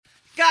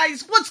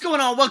Guys, what's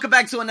going on? Welcome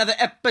back to another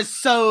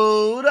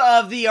episode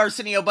of the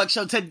Arsenio Buck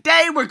Show.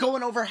 Today, we're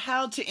going over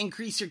how to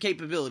increase your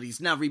capabilities.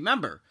 Now,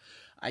 remember,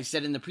 I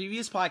said in the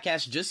previous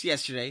podcast just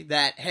yesterday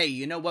that, hey,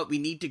 you know what? We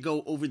need to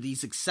go over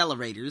these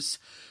accelerators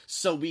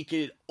so we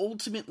could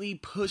ultimately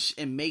push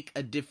and make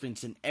a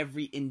difference in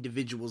every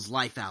individual's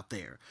life out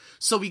there.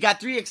 So we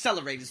got 3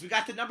 accelerators. We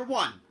got the number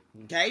 1,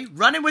 okay?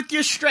 Running with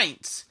your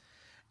strengths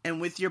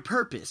and with your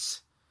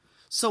purpose.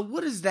 So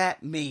what does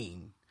that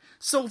mean?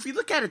 So if you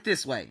look at it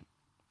this way,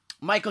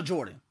 Michael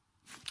Jordan,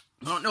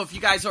 I don't know if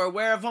you guys are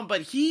aware of him,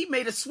 but he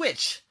made a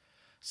switch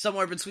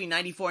somewhere between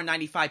 94 and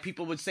 95.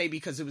 People would say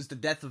because it was the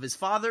death of his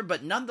father,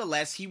 but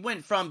nonetheless, he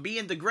went from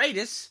being the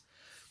greatest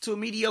to a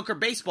mediocre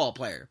baseball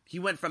player. He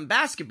went from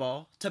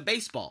basketball to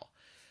baseball.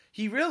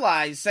 He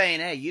realized saying,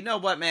 hey, you know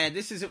what, man,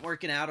 this isn't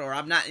working out, or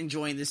I'm not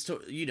enjoying this,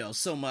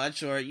 so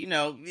much, or,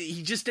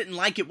 he just didn't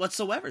like it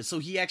whatsoever. So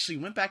he actually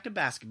went back to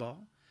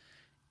basketball,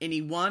 and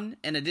he won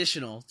an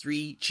additional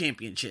 3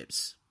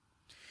 championships.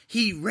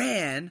 He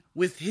ran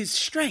with his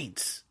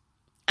strengths.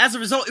 As a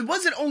result, it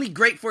wasn't only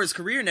great for his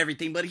career and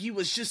everything, but he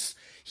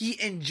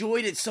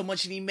enjoyed it so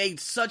much, and he made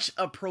such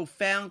a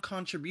profound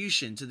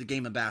contribution to the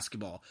game of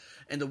basketball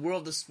and the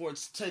world of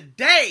sports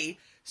today,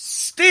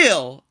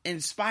 still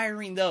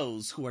inspiring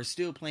those who are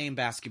still playing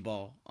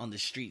basketball on the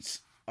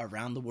streets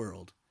around the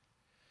world.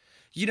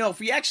 If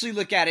we actually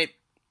look at it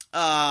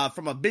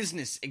from a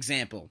business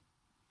example,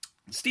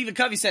 Stephen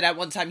Covey said at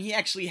one time he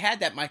actually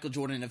had that Michael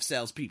Jordan of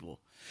salespeople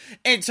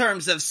in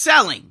terms of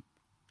selling,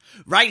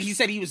 right? He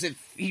said he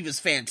was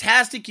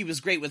fantastic. He was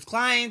great with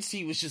clients.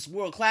 He was just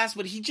world class,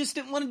 but he just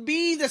didn't want to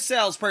be the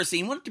salesperson.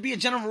 He wanted to be a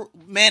general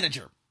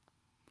manager.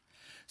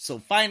 So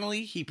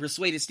finally, he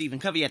persuaded Stephen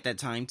Covey at that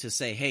time to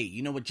say, hey,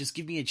 you know what? Just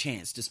give me a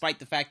chance. Despite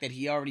the fact that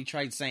he already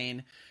tried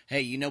saying,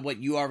 hey, you know what?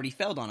 You already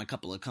failed on a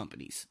couple of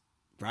companies,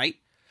 right?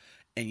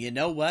 And you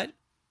know what?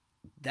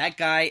 That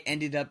guy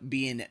ended up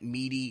being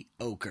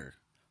mediocre.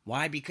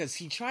 Why? Because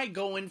he tried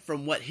going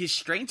from what his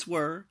strengths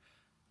were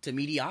to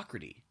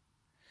mediocrity.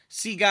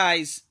 See,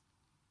 guys,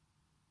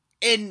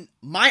 in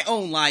my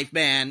own life,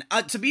 man,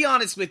 to be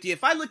honest with you,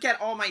 if I look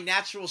at all my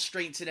natural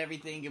strengths and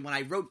everything, and when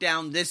I wrote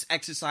down this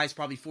exercise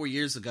probably 4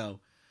 years ago,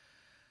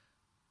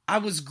 I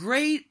was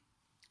great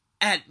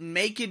at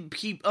making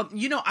people,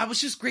 I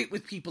was just great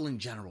with people in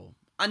general.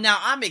 Now,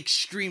 I'm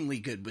extremely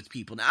good with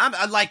people. Now,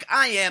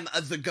 I am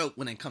the GOAT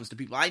when it comes to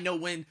people. I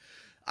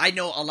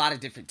know a lot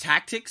of different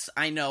tactics.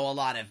 I know a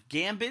lot of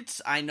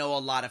gambits. I know a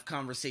lot of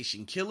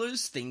conversation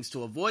killers, things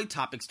to avoid,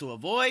 topics to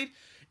avoid.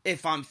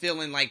 If I'm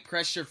feeling like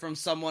pressure from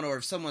someone, or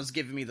if someone's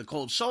giving me the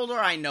cold shoulder,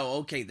 I know,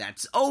 okay,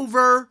 that's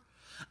over.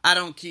 I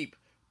don't keep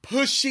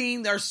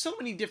pushing. There are so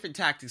many different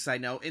tactics I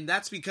know, and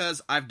that's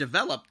because I've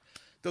developed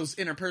those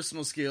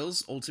interpersonal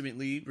skills,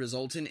 ultimately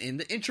resulting in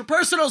the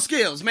intrapersonal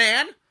skills,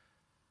 man.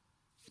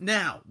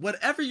 Now,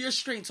 whatever your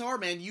strengths are,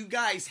 man, you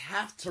guys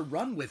have to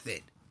run with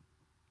it.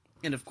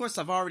 And of course,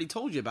 I've already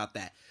told you about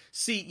that.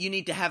 See, you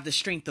need to have the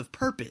strength of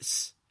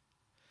purpose.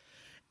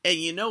 And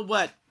you know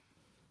what?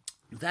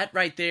 That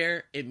right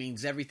there, it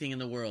means everything in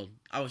the world.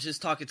 I was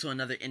just talking to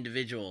another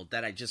individual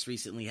that I just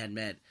recently had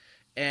met.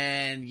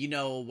 And,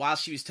 while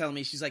she was telling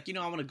me, she's like,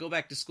 I want to go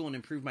back to school and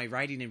improve my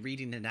writing and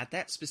reading. And at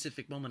that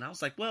specific moment, I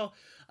was like, well,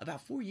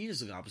 about 4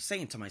 years ago, I was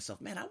saying to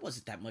myself, man, I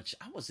wasn't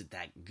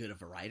that good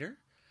of a writer.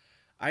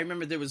 I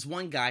remember there was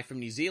one guy from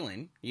New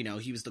Zealand,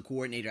 he was the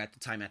coordinator at the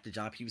time at the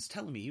job. He was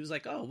telling me, he was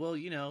like, oh, well,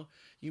 you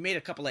made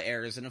a couple of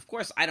errors. And of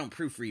course, I don't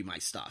proofread my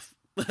stuff.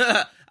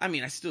 I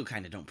mean, I still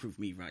kind of don't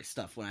proofread my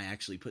stuff when I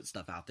actually put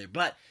stuff out there.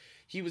 But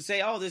he would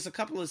say, oh, there's a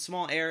couple of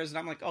small errors. And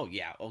I'm like, oh,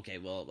 yeah, okay,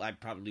 well, I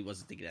probably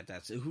wasn't thinking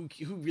that. So who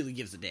really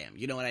gives a damn?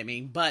 You know what I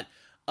mean? But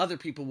other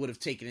people would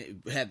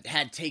have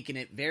had taken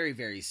it very,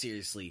 very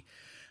seriously.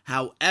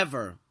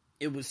 However,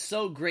 it was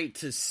so great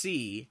to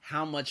see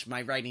how much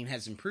my writing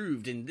has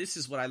improved, and this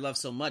is what I love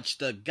so much.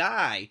 The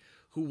guy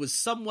who was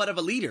somewhat of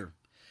a leader,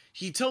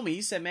 he told me,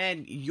 he said,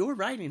 man, your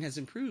writing has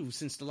improved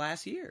since the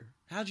last year.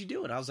 How'd you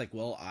do it? I was like,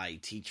 well, I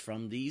teach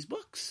from these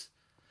books.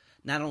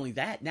 Not only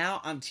that,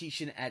 now I'm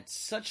teaching at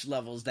such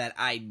levels that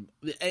I'm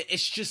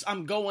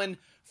going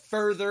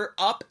further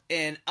up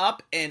and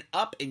up and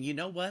up, and you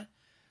know what?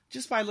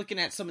 Just by looking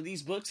at some of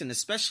these books, and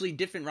especially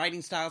different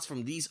writing styles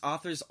from these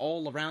authors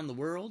all around the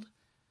world,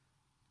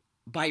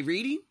 by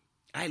reading,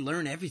 I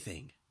learn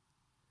everything.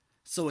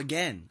 So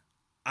again,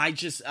 I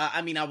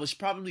was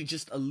probably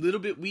just a little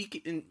bit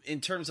weak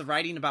in terms of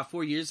writing about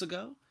 4 years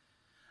ago.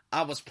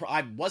 I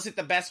wasn't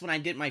the best when I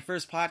did my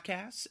first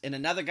podcast. And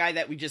another guy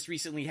that we just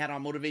recently had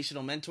on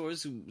Motivational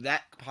Mentors, who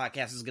that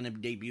podcast is going to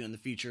debut in the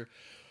future,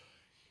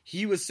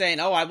 he was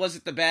saying, oh, I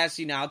wasn't the best.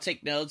 I'll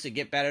take notes and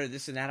get better,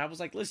 this and that. I was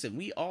like, listen,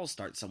 we all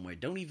start somewhere.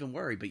 Don't even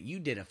worry. But you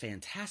did a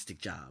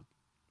fantastic job.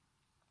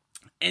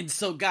 And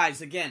so,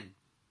 guys, again,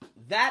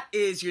 that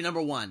is your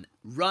number 1.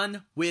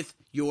 Run with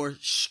your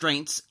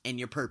strengths and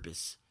your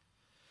purpose.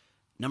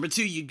 Number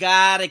 2, you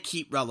gotta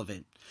keep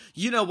relevant.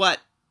 You know what?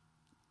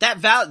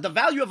 The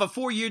value of a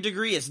 4-year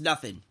degree is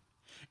nothing.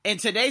 In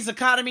today's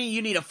economy,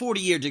 you need a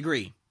 40-year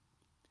degree.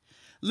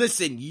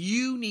 Listen,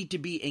 you need to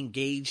be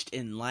engaged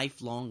in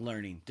lifelong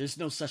learning. There's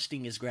no such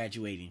thing as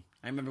graduating.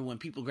 I remember when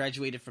people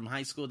graduated from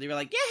high school, they were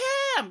like,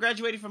 yeah, I'm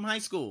graduating from high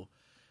school.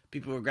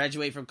 People were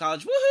graduating from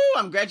college. Woohoo,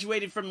 I'm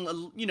graduating from,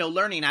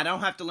 learning. I don't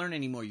have to learn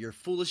anymore. You're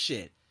full of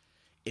shit.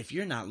 If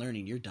you're not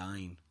learning, you're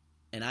dying.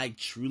 And I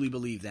truly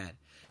believe that.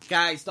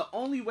 Guys, the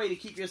only way to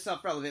keep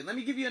yourself relevant, let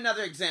me give you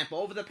another example.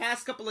 Over the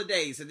past couple of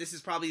days, and this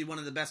is probably one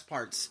of the best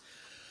parts,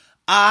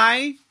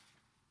 I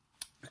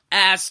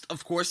asked,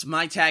 of course,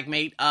 my tag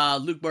mate,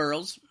 Luke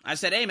Burrows. I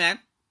said, hey, man.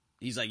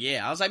 He's like,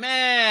 yeah. I was like,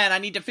 man, I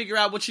need to figure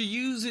out what you're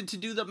using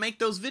to make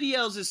those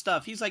videos and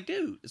stuff. He's like,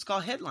 dude, it's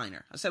called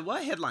Headliner. I said,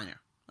 what? Headliner?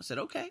 I said,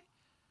 okay.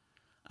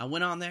 I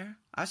went on there.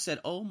 I said,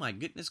 oh my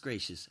goodness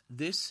gracious.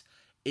 This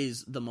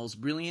is the most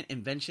brilliant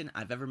invention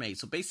I've ever made.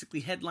 So basically,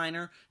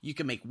 Headliner, you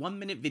can make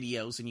 1-minute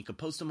videos and you can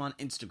post them on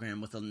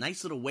Instagram with a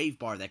nice little wave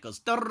bar that goes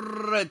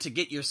to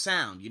get your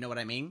sound. You know what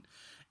I mean?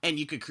 And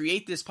you could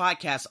create this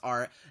podcast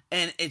art,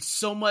 and it's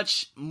so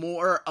much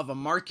more of a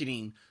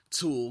marketing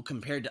tool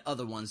compared to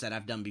other ones that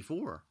I've done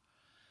before.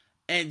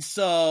 And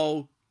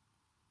so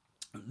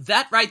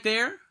that right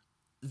there,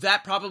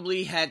 that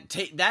probably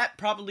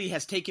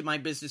has taken my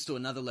business to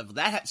another level.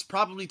 That has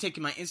probably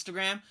taken my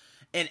Instagram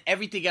and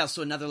everything else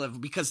to another level,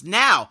 because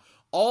now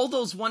all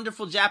those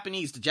wonderful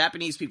the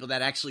Japanese people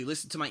that actually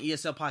listen to my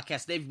ESL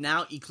podcast, they've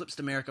now eclipsed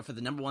America for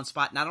the #1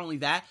 spot. Not only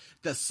that,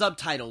 the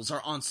subtitles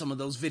are on some of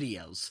those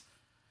videos.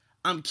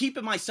 I'm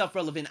keeping myself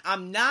relevant.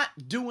 I'm not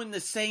doing the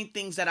same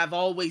things that I've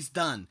always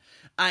done.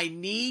 I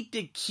need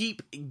to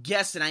keep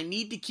guessing. I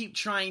need to keep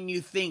trying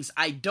new things.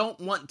 I don't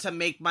want to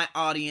make my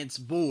audience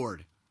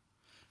bored.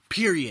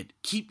 Period.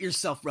 Keep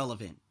yourself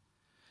relevant.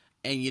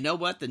 And you know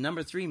what? The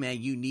number 3,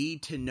 man, you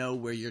need to know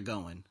where you're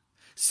going.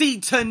 See,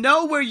 to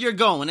know where you're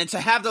going and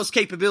to have those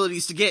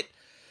capabilities to get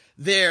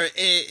there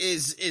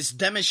is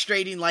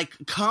demonstrating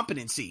like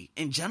competency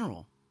in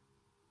general.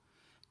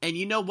 And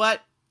you know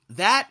what?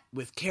 That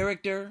with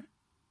character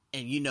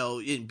and,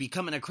 in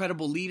becoming a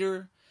credible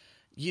leader,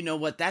 you know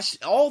what? That's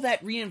all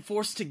that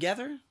reinforced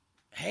together.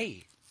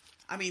 Hey,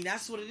 I mean,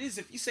 that's what it is.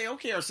 If you say,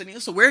 okay, Arsenio,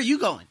 so where are you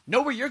going?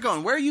 Know where you're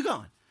going. Where are you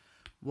going?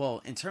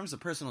 Well, in terms of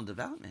personal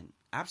development,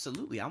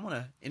 absolutely. I want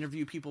to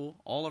interview people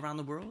all around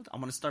the world. I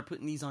want to start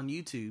putting these on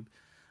YouTube.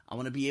 I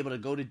want to be able to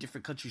go to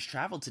different countries,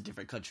 travel to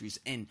different countries,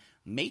 and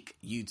make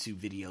YouTube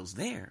videos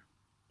there.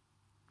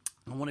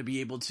 I want to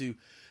be able to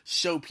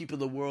show people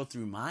the world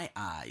through my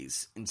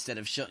eyes instead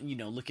of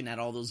looking at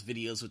all those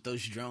videos with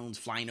those drones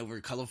flying over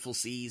colorful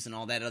seas and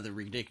all that other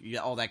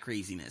all that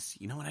craziness.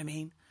 You know what I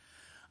mean?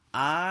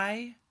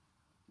 I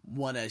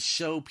want to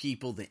show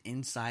people the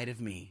inside of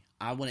me.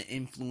 I want to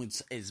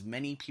influence as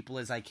many people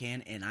as I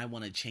can, and I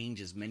want to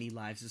change as many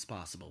lives as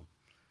possible.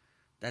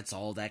 That's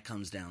all that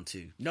comes down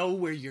to. Know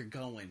where you're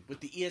going. With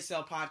the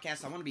ESL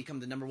podcast, I want to become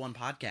the #1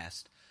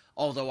 podcast.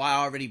 Although I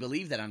already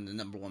believe that I'm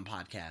the #1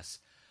 podcast.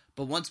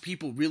 But once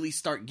people really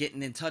start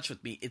getting in touch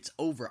with me, it's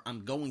over.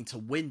 I'm going to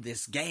win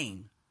this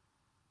game.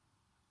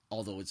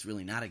 Although it's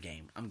really not a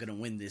game. I'm going to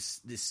win this.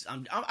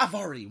 I've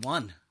already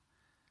won.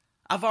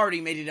 I've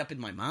already made it up in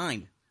my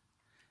mind.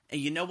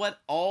 And you know what?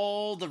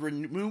 All the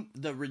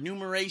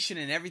remuneration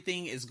and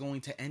everything is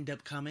going to end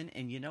up coming.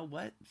 And you know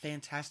what?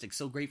 Fantastic.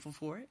 So grateful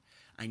for it.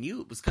 I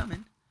knew it was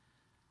coming.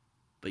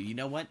 But you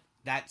know what?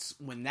 That's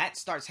when that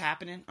starts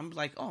happening, I'm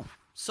like, oh,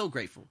 so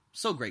grateful.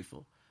 So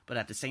grateful. But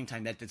at the same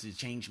time, that doesn't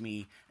change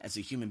me as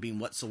a human being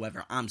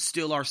whatsoever. I'm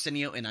still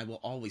Arsenio, and I will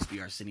always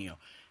be Arsenio.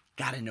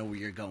 Gotta know where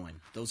you're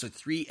going. Those are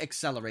 3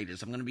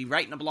 accelerators. I'm going to be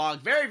writing a blog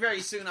very, very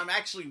soon. I'm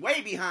actually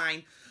way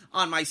behind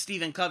on my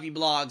Stephen Covey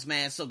blogs,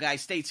 man. So,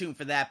 guys, stay tuned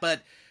for that.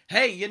 But,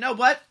 hey, you know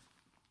what?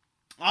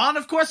 On,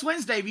 of course,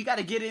 Wednesday, we got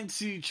to get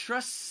into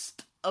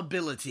trust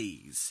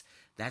abilities.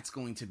 That's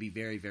going to be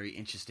very, very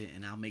interesting,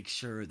 and I'll make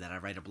sure that I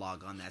write a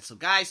blog on that. So,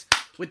 guys,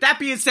 with that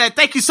being said,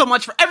 thank you so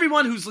much for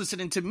everyone who's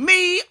listening to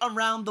me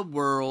around the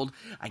world.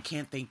 I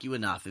can't thank you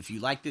enough. If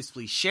you like this,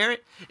 please share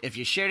it. If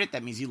you shared it,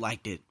 that means you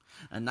liked it.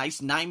 A nice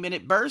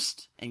 9-minute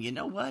burst, and you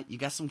know what? You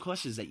got some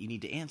questions that you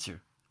need to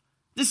answer.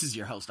 This is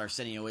your host,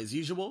 Arsenio, as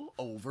usual,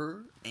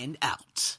 over and out.